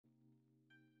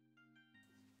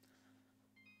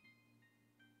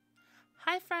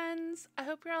Hi friends! I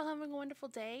hope you're all having a wonderful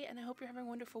day and I hope you're having a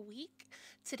wonderful week.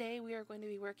 Today we are going to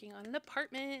be working on an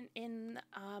apartment in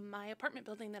my apartment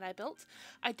building that I built.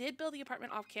 I did build the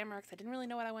apartment off camera because I didn't really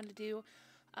know what I wanted to do,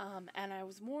 and I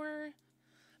was more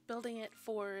building it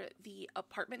for the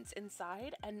apartments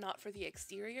inside and not for the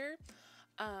exterior.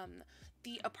 Um,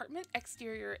 the apartment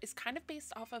exterior is kind of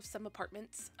based off of some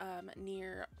apartments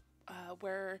near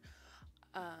where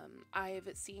I've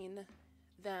seen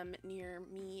them near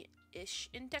me-ish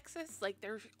in Texas. Like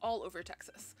they're all over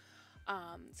Texas.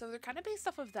 So they're kind of based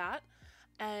off of that.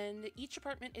 And each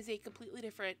apartment is a completely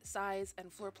different size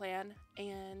and floor plan.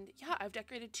 And yeah, I've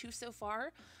decorated 2 so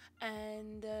far.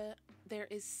 And there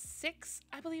is 6,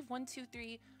 I believe. 1, 2,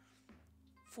 3,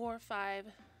 4, 5,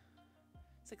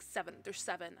 6, 7. There's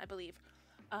 7, I believe.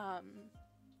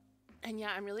 And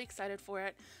yeah, I'm really excited for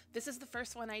it. This is the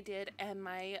first one I did, and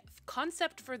my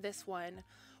concept for this one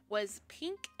was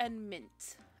pink and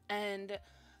mint. And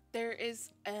there is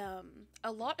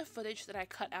a lot of footage that I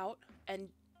cut out and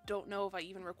don't know if I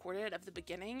even recorded of the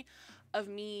beginning of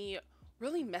me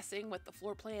really messing with the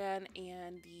floor plan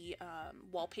and the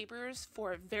wallpapers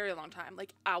for a very long time,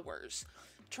 like hours,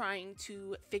 trying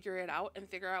to figure it out and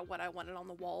figure out what I wanted on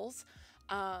the walls.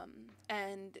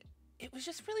 And it was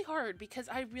just really hard because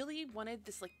I really wanted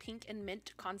this like pink and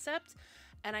mint concept,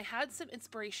 and I had some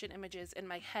inspiration images in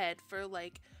my head for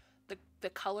like the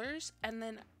colors, and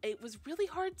then it was really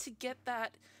hard to get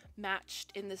that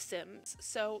matched in the Sims.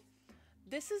 So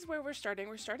this is where we're starting.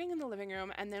 We're starting in the living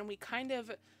room, and then we kind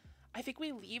of, I think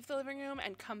we leave the living room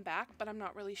and come back, but I'm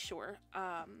not really sure.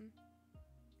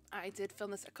 I did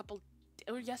film this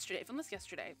yesterday. I filmed this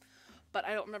yesterday, but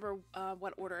I don't remember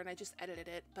what order, and I just edited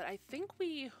it. But I think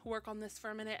we work on this for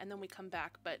a minute and then we come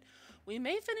back, but we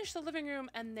may finish the living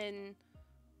room and then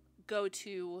go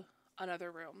to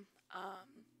another room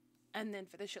and then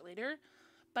finish it later.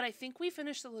 But I think we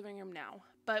finished the living room now.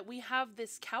 But we have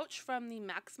this couch from the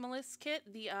Maximalist kit,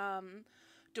 the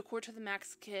Decor to the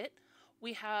Max kit.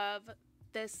 We have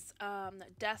this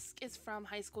desk is from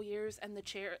High School Years, and the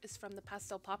chair is from the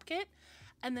Pastel Pop kit.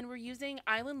 And then we're using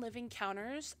Island Living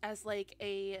counters as like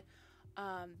a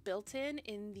built-in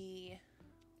the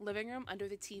living room under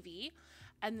the TV.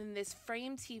 And then this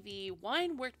frame TV,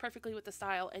 1 worked perfectly with the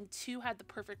style, and 2 had the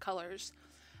perfect colors.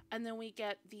 And then we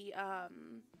get the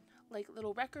like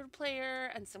little record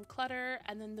player and some clutter,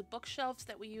 and then the bookshelves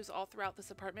that we use all throughout this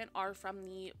apartment are from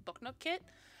the Book Nook kit,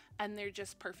 and they're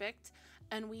just perfect.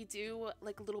 And we do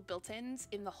like little built-ins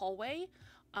in the hallway,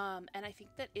 and I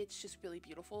think that it's just really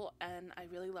beautiful, and I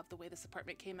really love the way this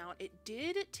apartment came out. It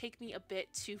did take me a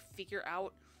bit to figure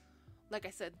out, like I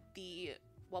said, the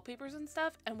wallpapers and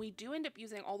stuff, and we do end up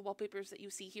using all the wallpapers that you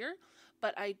see here,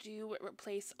 but I do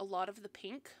replace a lot of the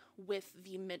pink with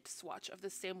the mint swatch of the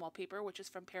same wallpaper, which is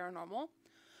from Paranormal.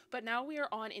 But now we are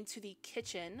on into the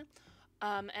kitchen,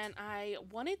 and I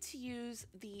wanted to use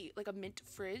like a mint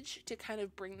fridge to kind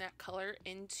of bring that color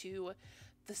into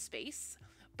the space,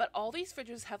 but all these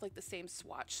fridges have like the same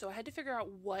swatch, so I had to figure out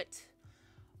what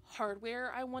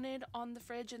hardware I wanted on the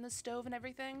fridge and the stove and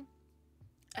everything.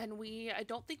 And I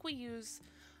don't think we use,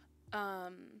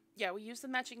 yeah, we use the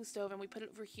matching stove, and we put it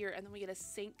over here, and then we get a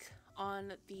sink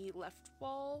on the left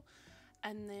wall,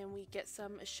 and then we get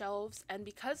some shelves. And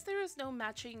because there is no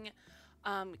matching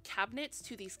cabinets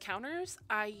to these counters,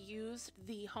 I used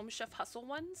the Home Chef Hustle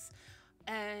ones,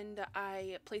 and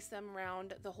I placed them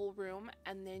around the whole room,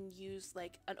 and then used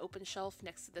like an open shelf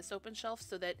next to this open shelf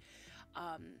so that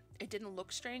it didn't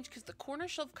look strange, because the corner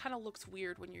shelf kind of looks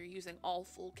weird when you're using all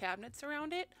full cabinets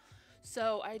around it.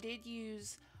 So I did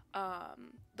use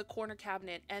the corner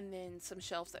cabinet and then some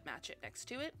shelves that match it next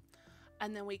to it,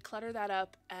 and then we clutter that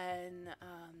up, and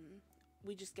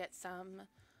we just get some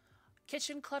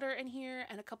kitchen clutter in here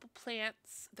and a couple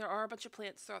plants. There are a bunch of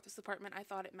plants throughout this apartment. I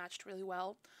thought it matched really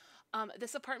well.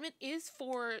 This apartment is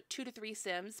for 2 to 3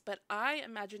 Sims, but I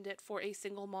imagined it for a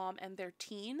single mom and their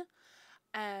teen,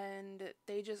 and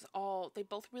they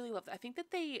both really love it. I think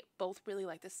that they both really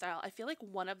like this style. I feel like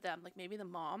one of them, like maybe the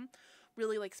mom,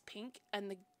 really likes pink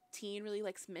and the teen really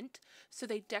likes mint, so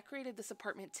they decorated this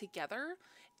apartment together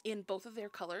in both of their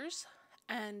colors,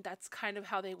 and that's kind of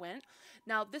how they went.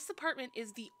 Now this apartment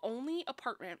is the only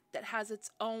apartment that has its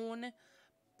own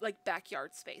like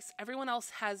backyard space. Everyone else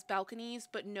has balconies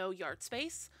but no yard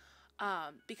space,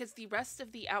 because the rest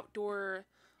of the outdoor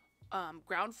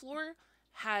ground floor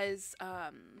has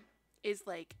is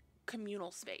like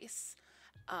communal space.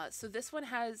 So this one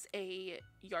has a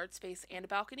yard space and a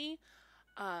balcony.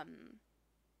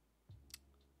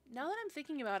 Now that I'm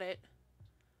thinking about it,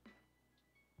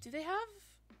 do they have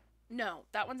No,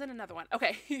 that one's in another one.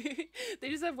 Okay. They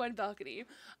just have one balcony.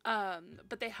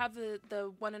 But they have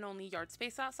the one and only yard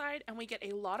space outside, and we get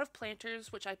a lot of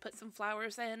planters, which I put some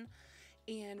flowers in,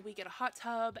 and we get a hot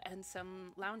tub and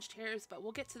some lounge chairs, but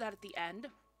we'll get to that at the end.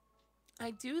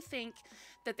 I do think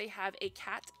that they have a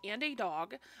cat and a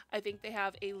dog. I think they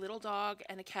have a little dog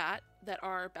and a cat that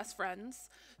are best friends.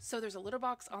 So there's a litter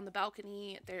box on the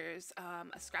balcony. There's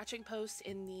a scratching post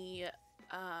in the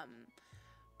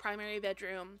primary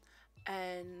bedroom.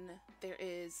 And there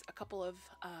is a couple of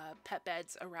pet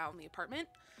beds around the apartment.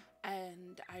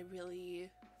 And I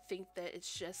really think that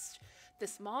it's just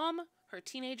this mom, her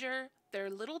teenager,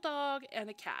 their little dog, and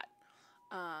a cat.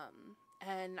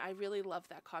 And I really love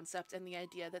that concept and the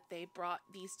idea that they brought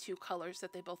these two colors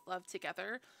that they both love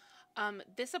together.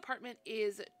 This apartment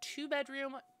is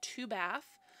 2-bedroom, 2-bath,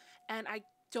 and I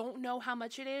don't know how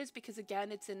much it is because,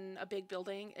 again, it's in a big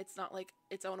building. It's not like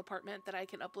its own apartment that I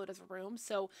can upload as a room.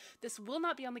 So this will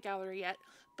not be on the gallery yet,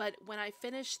 but when I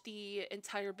finish the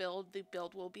entire build, the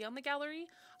build will be on the gallery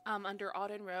under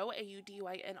AudynRo,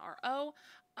 AudynRo.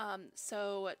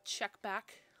 So check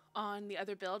back on the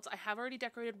other builds. I have already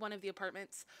decorated one of the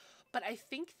apartments, but I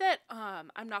think that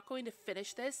I'm not going to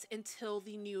finish this until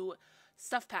the new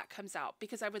stuff pack comes out,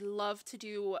 because I would love to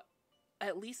do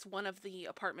at least one of the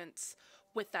apartments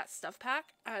with that stuff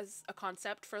pack as a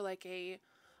concept for like a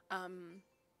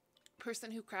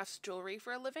person who crafts jewelry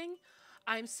for a living.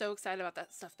 I'm so excited about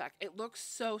that stuff pack. It looks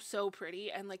so pretty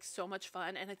and like so much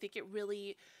fun, and I think it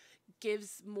really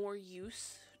gives more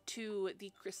use to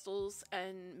the crystals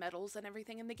and metals and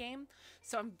everything in the game.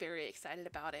 So I'm very excited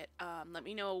about it. Let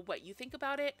me know what you think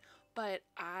about it, but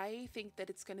I think that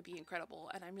it's going to be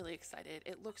incredible, and I'm really excited.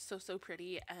 It looks so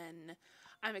pretty, and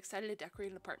I'm excited to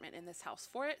decorate an apartment in this house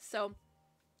for it. So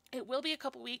it will be a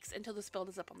couple weeks until this build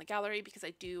is up on the gallery, because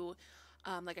I do,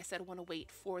 like I said, want to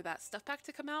wait for that stuff pack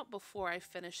to come out before I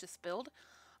finish this build.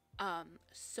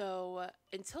 So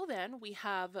until then, we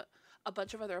have a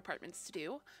bunch of other apartments to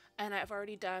do, and I've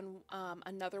already done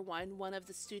another one of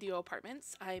the studio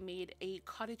apartments. I made a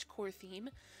cottagecore theme,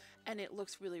 and it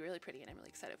looks really pretty, and I'm really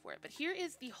excited for it. But here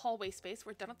is the hallway space.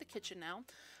 We're done with the kitchen now.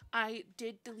 I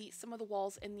did delete some of the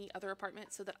walls in the other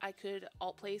apartment so that I could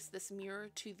alt place this mirror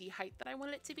to the height that I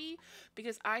wanted it to be,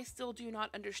 because I still do not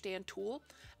understand Tool,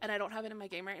 and I don't have it in my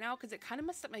game right now because it kind of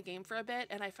messed up my game for a bit,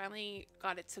 and I finally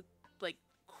got it to like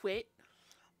quit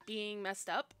being messed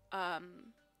up.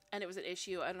 And it was an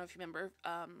issue. I don't know if you remember,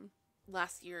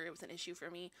 last year it was an issue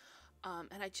for me,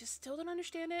 and I just still don't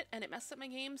understand it, and it messed up my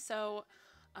game. So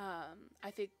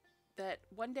I think that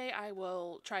one day I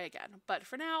will try again, but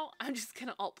for now I'm just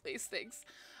gonna alt place things.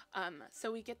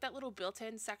 So we get that little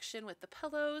built-in section with the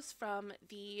pillows from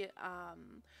the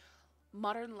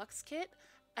Modern Luxe kit,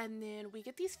 and then we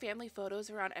get these family photos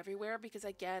around everywhere, because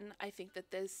again, I think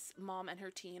that this mom and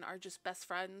her teen are just best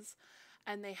friends,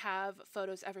 and they have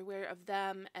photos everywhere of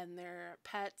them and their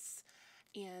pets,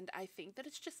 and I think that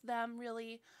it's just them,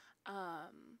 really.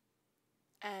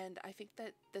 And I think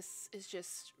that this is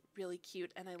just really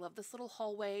cute, and I love this little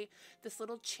hallway, this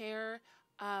little chair.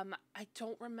 I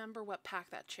don't remember what pack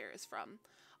that chair is from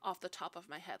off the top of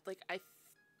my head. Like, I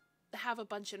have a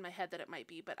bunch in my head that it might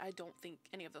be, but I don't think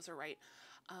any of those are right.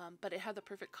 But it had the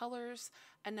perfect colors,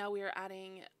 and now we are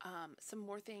adding some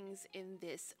more things in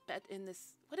this bed, in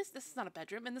this, what is this? It's not a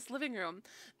bedroom, in this living room.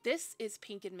 This is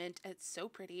pink and mint, and it's so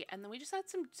pretty. And then we just had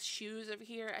some shoes over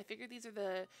here. I figured these are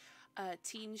the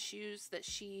teen shoes that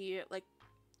she like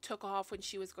took off when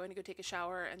she was going to go take a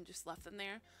shower and just left them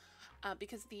there,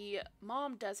 because the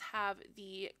mom does have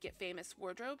the Get Famous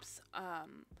wardrobes,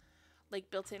 like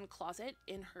built-in closet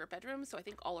in her bedroom, so I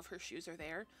think all of her shoes are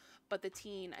there, but the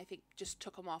teen, I think, just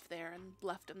took them off there and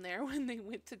left them there when they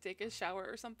went to take a shower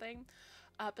or something.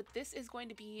 But this is going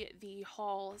to be the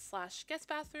hall / guest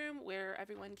bathroom, where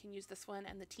everyone can use this one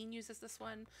and the teen uses this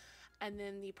one. And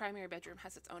then the primary bedroom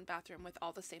has its own bathroom with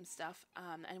all the same stuff,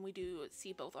 and we do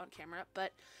see both on camera.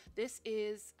 But this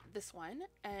is this one,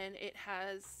 and it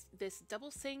has this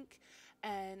double sink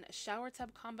and a shower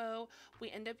tub combo. We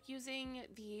end up using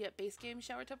the base game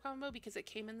shower tub combo because it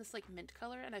came in this like mint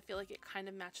color, and I feel like it kind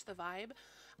of matched the vibe.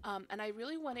 And I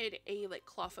really wanted a like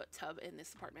clawfoot tub in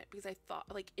this apartment, because I thought,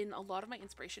 like, in a lot of my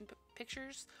inspiration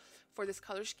pictures for this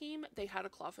color scheme, they had a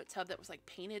clawfoot tub that was like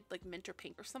painted like mint or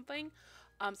pink or something.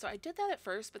 So I did that at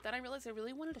first, but then I realized I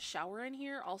really wanted a shower in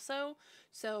here also.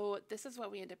 So this is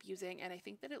what we end up using, and I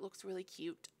think that it looks really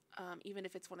cute, even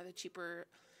if it's one of the cheaper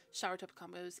shower tub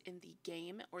combos in the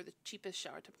game, or the cheapest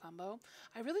shower tub combo.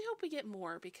 I really hope we get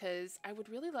more, because I would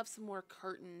really love some more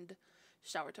curtained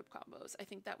shower tub combos. I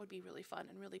think that would be really fun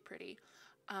and really pretty.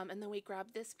 And then we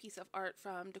grabbed this piece of art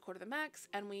from Decor to the Max,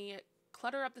 and we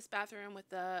clutter up this bathroom with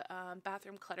the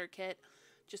bathroom clutter kit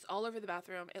just all over the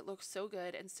bathroom. It looks so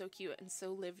good and so cute and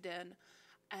so lived in.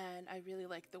 And I really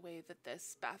like the way that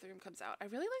this bathroom comes out. I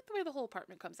really like the way the whole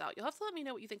apartment comes out. You'll have to let me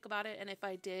know what you think about it and if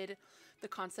I did the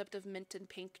concept of mint and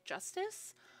pink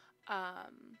justice.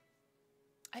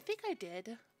 I think I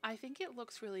did. I think it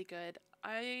looks really good.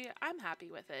 I'm happy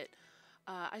with it.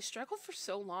 I struggled for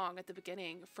so long at the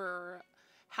beginning for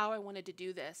how I wanted to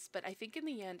do this, but I think in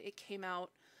the end it came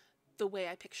out the way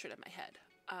I pictured in my head.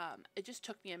 It just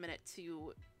took me a minute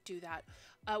to do that.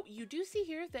 You do see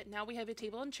here that now we have a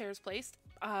table and chairs placed.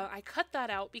 I cut that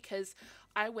out because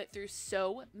I went through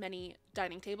so many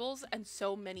dining tables and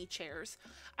so many chairs.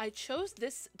 I chose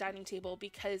this dining table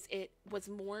because it was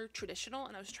more traditional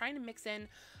and I was trying to mix in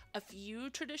a few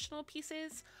traditional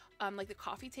pieces. Like the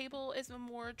coffee table is a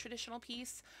more traditional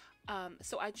piece.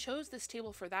 So I chose this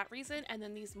table for that reason, and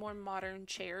then these more modern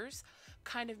chairs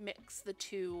kind of mix the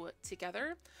two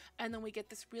together. And then we get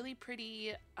this really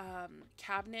pretty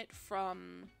cabinet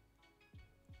from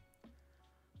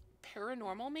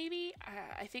Paranormal, maybe?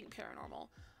 I think Paranormal,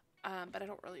 but I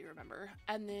don't really remember.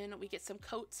 And then we get some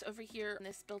coats over here in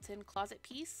this built-in closet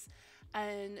piece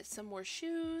and some more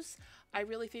shoes. I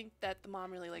really think that the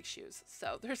mom really likes shoes,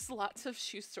 so there's lots of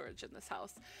shoe storage in this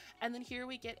house. And then here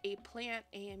we get a plant,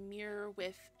 a mirror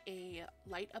with a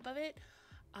light above it.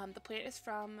 The plant is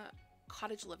from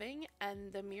Cottage Living,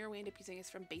 and the mirror we end up using is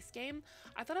from Base Game.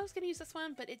 I thought I was going to use this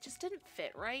one, but it just didn't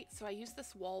fit right, so I used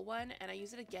this wall one, and I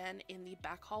use it again in the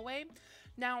back hallway.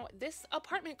 Now, this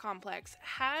apartment complex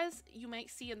has, you might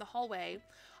see in the hallway,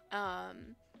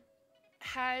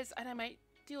 has, and I might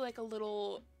do like a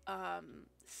little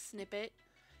snippet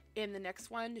in the next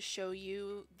one to show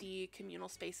you the communal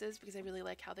spaces because I really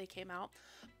like how they came out.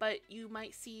 But you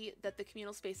might see that the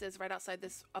communal spaces right outside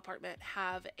this apartment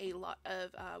have a lot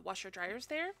of washer dryers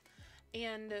there,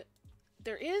 and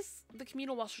there is the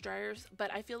communal washer dryers,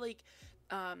 but I feel like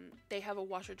they have a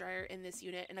washer dryer in this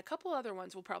unit, and a couple other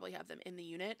ones will probably have them in the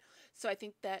unit. So I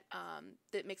think that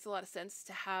that makes a lot of sense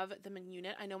to have them in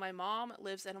unit. I know my mom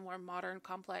lives in a more modern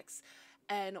complex,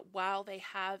 and while they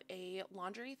have a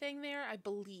laundry thing there, I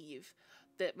believe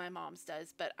that my mom's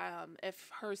does, but if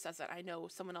hers doesn't, I know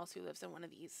someone else who lives in one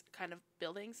of these kind of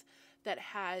buildings that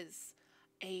has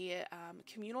a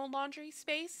communal laundry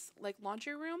space, like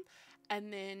laundry room,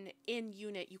 and then in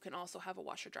unit you can also have a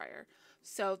washer dryer.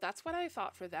 So that's what I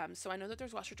thought for them. So I know that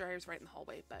there's washer dryers right in the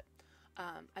hallway, but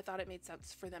I thought it made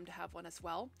sense for them to have one as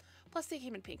well. Plus they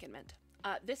came in pink and mint.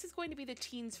 This is going to be the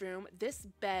teens room. This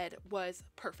bed was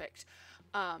perfect.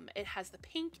 It has the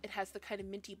pink, it has the kind of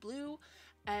minty blue,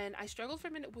 and I struggled for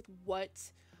a minute with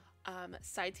what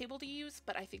side table to use,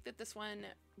 but I think that this one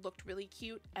looked really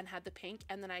cute and had the pink.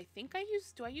 And then I think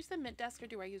do I use the mint desk or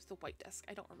do I use the white desk?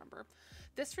 I don't remember.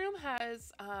 This room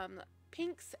has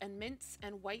pinks and mints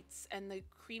and whites and the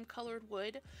cream colored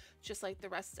wood, just like the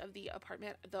rest of the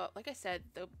apartment. Like I said,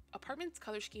 the apartment's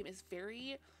color scheme is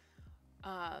very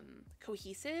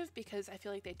cohesive because I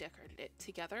feel like they decorated it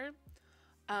together.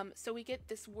 So we get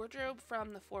this wardrobe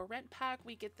from the For Rent pack.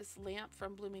 We get this lamp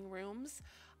from Blooming Rooms.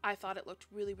 I thought it looked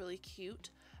really, really cute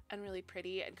and really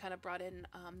pretty and kind of brought in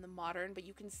the modern, but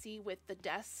you can see with the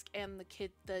desk and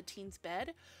the teen's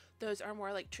bed, those are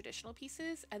more like traditional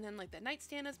pieces. And then like the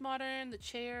nightstand is modern, the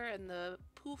chair and the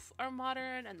poof are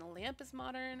modern, and the lamp is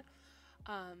modern.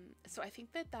 So I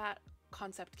think that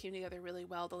concept came together really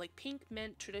well. The like pink,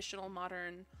 mint, traditional,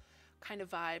 modern kind of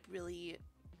vibe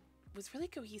was really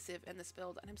cohesive in this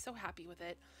build, and I'm so happy with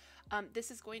it. This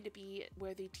is going to be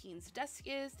where the teen's desk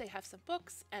is. They have some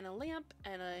books and a lamp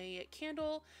and a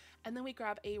candle, and then we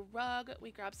grab a rug,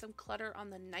 we grab some clutter on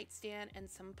the nightstand and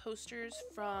some posters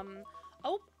from,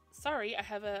 oh, sorry, I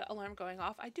have an alarm going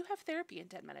off. I do have therapy in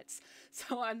 10 minutes,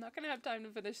 so I'm not going to have time to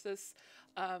finish this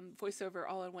voiceover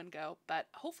all in one go, but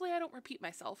hopefully I don't repeat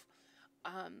myself.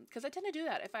 Because I tend to do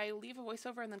that. If I leave a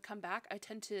voiceover and then come back, I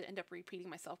tend to end up repeating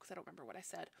myself because I don't remember what I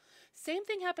said. Same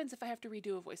thing happens if I have to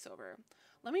redo a voiceover.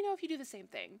 Let me know if you do the same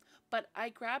thing. But I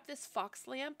grabbed this fox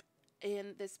lamp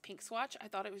in this pink swatch. I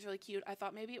thought it was really cute. I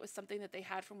thought maybe it was something that they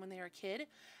had from when they were a kid.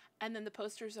 And then the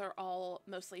posters are all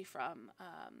mostly from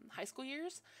high school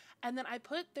years. And then I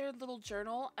put their little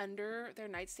journal under their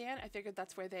nightstand. I figured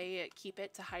that's where they keep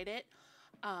it to hide it.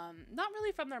 Not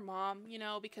really from their mom, you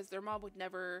know, because their mom would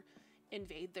never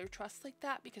invade their trust like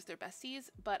that because they're besties,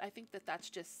 but I think that that's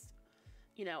just,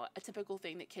 you know, a typical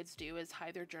thing that kids do is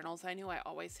hide their journals. I knew I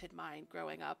always hid mine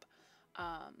growing up,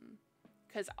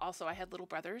 because also I had little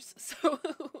brothers, so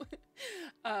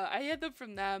I hid them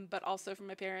from them, but also from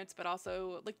my parents, but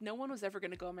also like no one was ever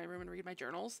going to go in my room and read my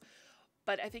journals.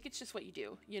 But I think it's just what you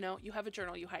do, you know, you have a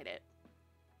journal, you hide it.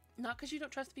 Not because you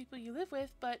don't trust the people you live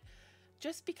with, but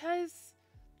just because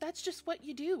that's just what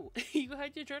you do. You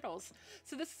hide your journals.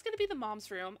 So this is going to be the mom's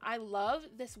room. I love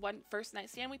this one first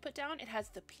nightstand we put down. It has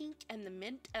the pink and the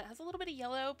mint. It has a little bit of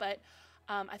yellow, but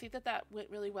I think that that went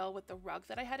really well with the rug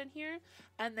that I had in here.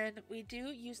 And then we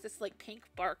do use this like pink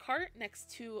bar cart next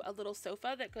to a little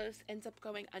sofa that ends up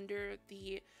going under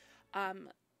the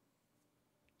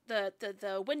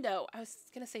window. I was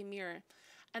gonna say mirror.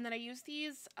 And then I use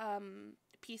these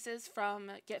pieces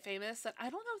from Get Famous that I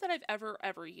don't know that I've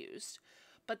ever used,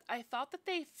 but I thought that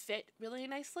they fit really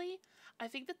nicely. I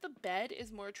think that the bed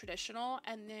is more traditional,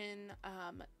 and then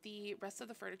the rest of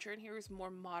the furniture in here is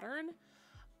more modern.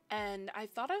 And I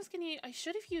thought I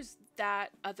should have used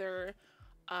that other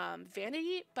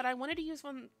vanity, but I wanted to use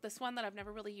this one that I've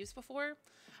never really used before.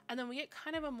 And then we get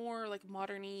kind of a more like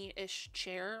modern-y-ish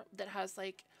chair that has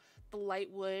like the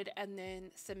light wood and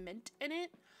then cement in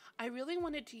it. I really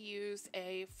wanted to use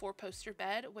a 4-poster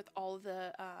bed with all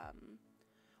the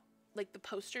like the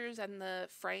posters and the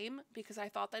frame, because I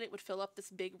thought that it would fill up this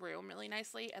big room really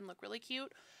nicely and look really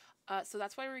cute. So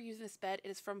that's why we're using this bed. It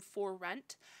is from For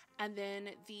Rent, and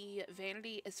then the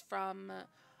vanity is from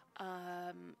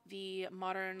the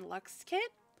Modern Luxe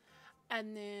kit,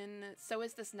 and then so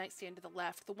is this nightstand to the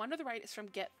left. The one to the right is from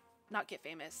not Get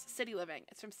Famous, City Living.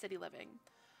 It's from City Living.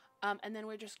 And then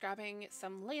we're just grabbing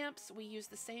some lamps. We use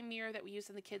the same mirror that we used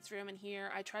in the kids' room in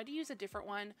here. I tried to use a different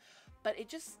one, but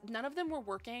none of them were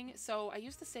working. So I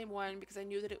used the same one because I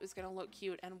knew that it was going to look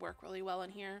cute and work really well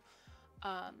in here.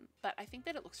 But I think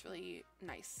that it looks really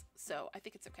nice, so I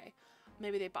think it's okay.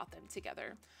 Maybe they bought them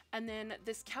together. And then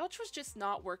this couch was just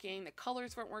not working. The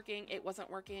colors weren't working. It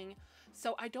wasn't working.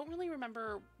 So I don't really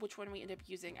remember which one we ended up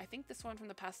using. I think this one from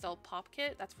the Pastel Pop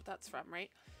Kit. That's what that's from,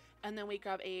 right? And then we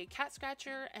grab a cat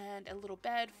scratcher and a little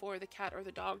bed for the cat or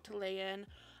the dog to lay in.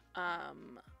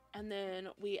 And then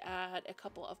we add a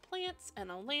couple of plants and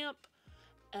a lamp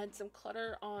and some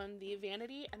clutter on the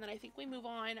vanity. And then I think we move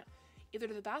on either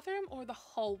to the bathroom or the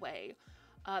hallway.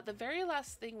 The very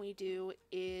last thing we do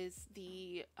is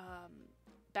the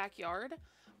backyard,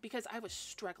 because I was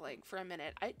struggling for a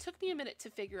minute. It took me a minute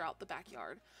to figure out the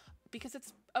backyard, because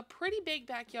it's a pretty big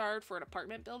backyard for an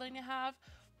apartment building to have,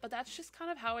 but that's just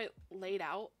kind of how it laid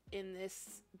out in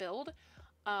this build.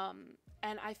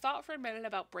 And I thought for a minute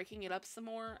about breaking it up some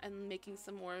more and making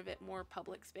some more of it more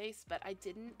public space, but I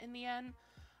didn't in the end.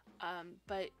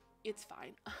 But it's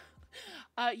fine.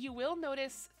 You will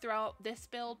notice throughout this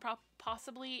build,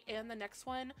 possibly, and the next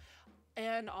one,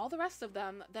 and all the rest of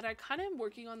them, that I kind of am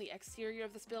working on the exterior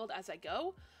of this build as I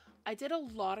go. I did a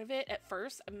lot of it at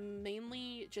first,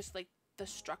 mainly just like the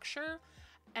structure,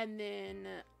 and then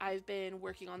I've been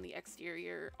working on the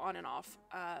exterior on and off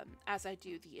as I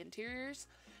do the interiors,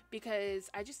 because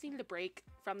I just needed a break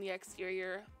from the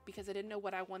exterior because I didn't know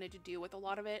what I wanted to do with a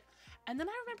lot of it. And then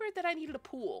I remembered that I needed a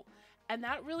pool, and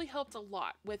that really helped a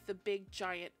lot with the big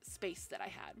giant space that I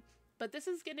had. But this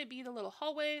is going to be the little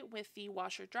hallway with the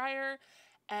washer dryer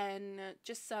and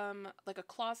just some, like a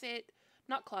closet,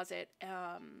 not closet,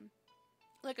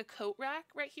 like a coat rack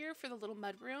right here for the little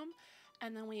mudroom.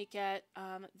 And then we get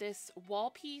this wall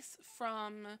piece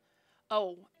from,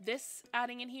 this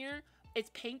adding in here, it's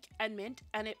pink and mint,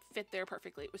 and it fit there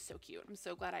perfectly. It was so cute. I'm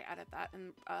so glad I added that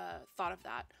and thought of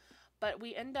that. But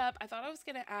we end up, I thought I was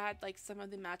going to add like some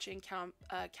of the matching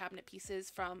cabinet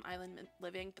pieces from Island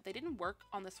Living, but they didn't work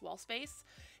on this wall space.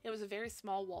 It was a very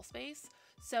small wall space.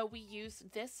 So we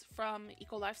used this from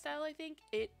Eco Lifestyle, I think.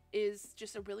 It is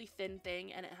just a really thin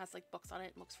thing, and it has like books on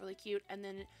it. It looks really cute. And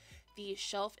then the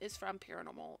shelf is from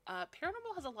Paranormal.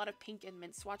 Paranormal has a lot of pink and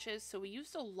mint swatches, so we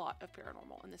used a lot of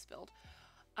Paranormal in this build.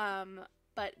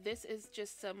 But this is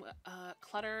just some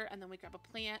clutter, and then we grab a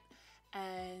plant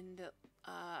and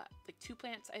like 2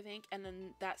 plants, I think, and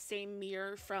then that same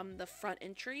mirror from the front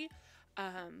entry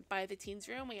by the teens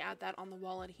room, we add that on the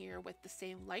wall in here with the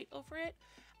same light over it,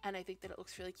 and I think that it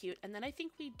looks really cute. And then I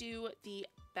think we do the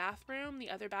bathroom, the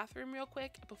other bathroom, real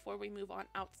quick before we move on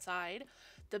outside.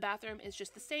 The bathroom is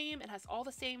just the same. It has all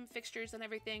the same fixtures and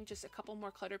everything, just a couple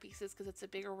more clutter pieces because it's a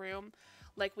bigger room.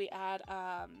 Like we add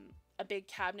a big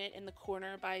cabinet in the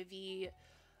corner by the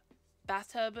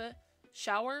bathtub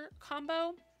shower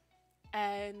combo,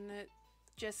 and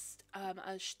just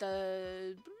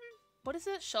what is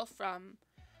it shelf from?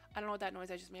 I don't know what that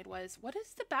noise I just made was. What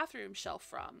is the bathroom shelf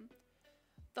from?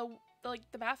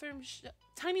 The bathroom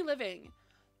Tiny Living.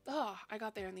 Oh, I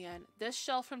got there in the end. This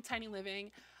shelf from Tiny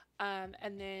Living, and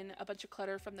then a bunch of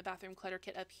clutter from the bathroom clutter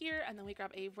kit up here, and then we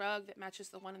grab a rug that matches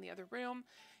the one in the other room,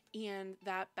 and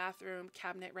that bathroom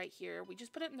cabinet right here. We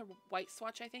just put it in the white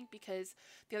swatch, I think, because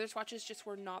the other swatches just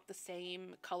were not the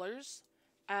same colors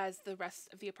as the rest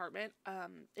of the apartment.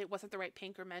 It wasn't the right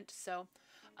pink or mint, so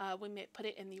we put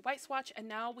it in the white swatch, and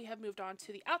now we have moved on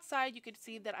to the outside. You can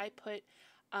see that I put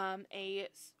a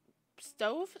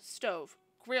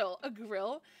a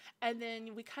grill, and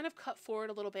then we kind of cut forward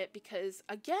a little bit because,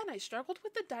 again, I struggled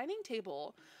with the dining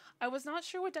table. I was not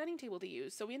sure what dining table to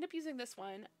use, so we ended up using this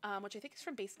one, which I think is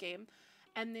from Base Game.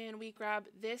 And then we grab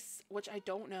this, which I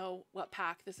don't know what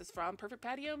pack this is from, Perfect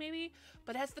Patio maybe,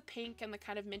 but it has the pink and the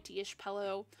kind of minty-ish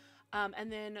pillow.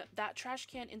 And then that trash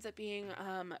can ends up being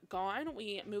gone.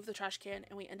 We move the trash can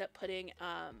and we end up putting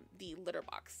the litter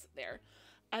box there.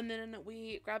 And then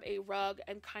we grab a rug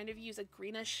and kind of use a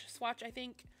greenish swatch, I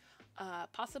think.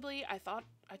 Possibly, I thought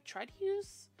I tried to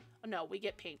use, oh no, we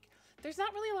get pink. There's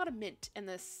not really a lot of mint in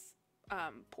this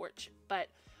porch, but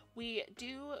we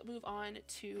do move on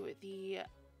to the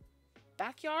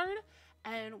backyard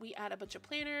and we add a bunch of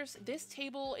planters. This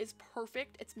table is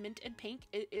perfect. It's mint and pink.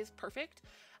 It is perfect.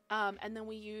 And then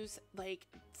we use like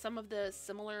some of the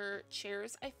similar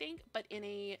chairs, I think, but in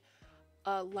a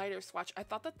lighter swatch. I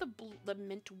thought that the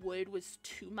mint wood was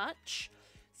too much,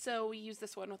 so we use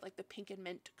this one with like the pink and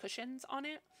mint cushions on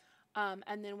it.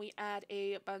 And then we add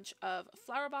a bunch of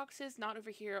flower boxes, not over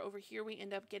here. Over here we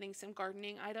end up getting some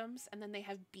gardening items, and then they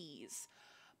have bees,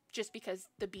 just because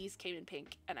the bees came in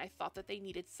pink, and I thought that they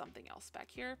needed something else back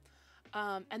here.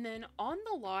 And then on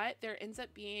the lot, there ends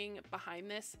up being, behind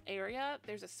this area,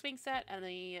 there's a swing set and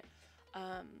a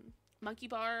monkey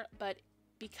bar, but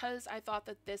because I thought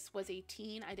that this was a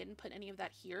teen, I didn't put any of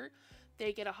that here.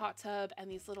 They get a hot tub and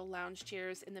these little lounge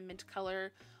chairs in the mint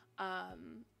color.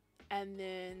 And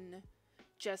then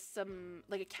just some,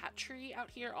 like a cat tree out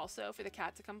here also for the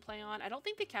cat to come play on. I don't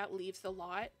think the cat leaves the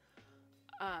lot.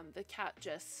 The cat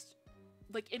just,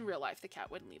 like in real life, the cat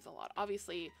wouldn't leave the lot.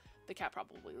 Obviously, the cat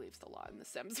probably leaves the lot in The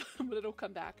Sims, but it'll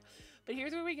come back. But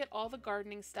here's where we get all the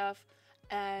gardening stuff.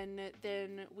 And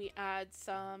then we add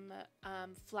some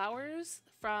flowers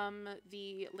from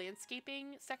the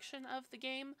landscaping section of the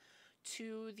game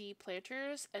to the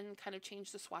planters and kind of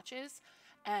change the swatches.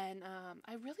 And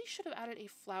I really should have added a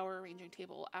flower arranging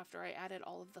table after I added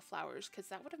all of the flowers, because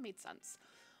that would have made sense.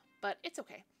 But it's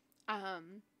okay.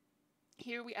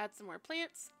 Here we add some more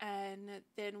plants, and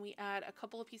then we add a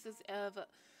couple of pieces of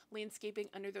landscaping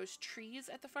under those trees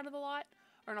at the front of the lot.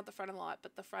 Or not the front of the lot,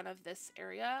 but the front of this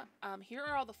area. Here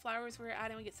are all the flowers we're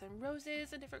adding. We get some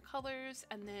roses in different colors,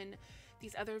 and then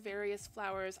these other various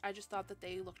flowers. I just thought that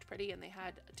they looked pretty and they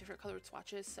had different colored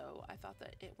swatches, so I thought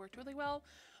that it worked really well.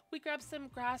 We grabbed some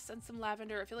grass and some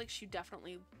lavender. I feel like she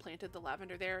definitely planted the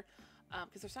lavender there,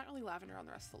 because there's not really lavender on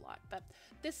the rest of the lot. But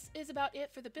this is about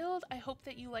it for the build. I hope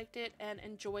that you liked it and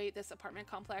enjoy this apartment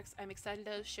complex. I'm excited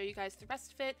to show you guys the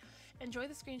rest of it. Enjoy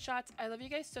the screenshots. I love you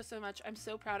guys so much. I'm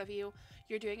so proud of you.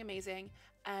 You're doing amazing.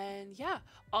 And yeah,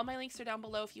 all my links are down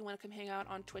below if you want to come hang out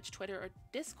on Twitch, Twitter, or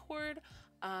Discord.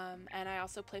 And I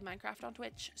also play Minecraft on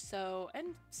Twitch,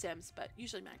 and Sims, but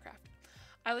usually Minecraft.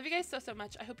 I love you guys so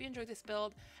much. I hope you enjoyed this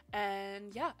build,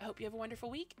 and yeah, I hope you have a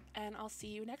wonderful week, and I'll see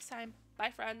you next time.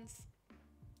 Bye, friends.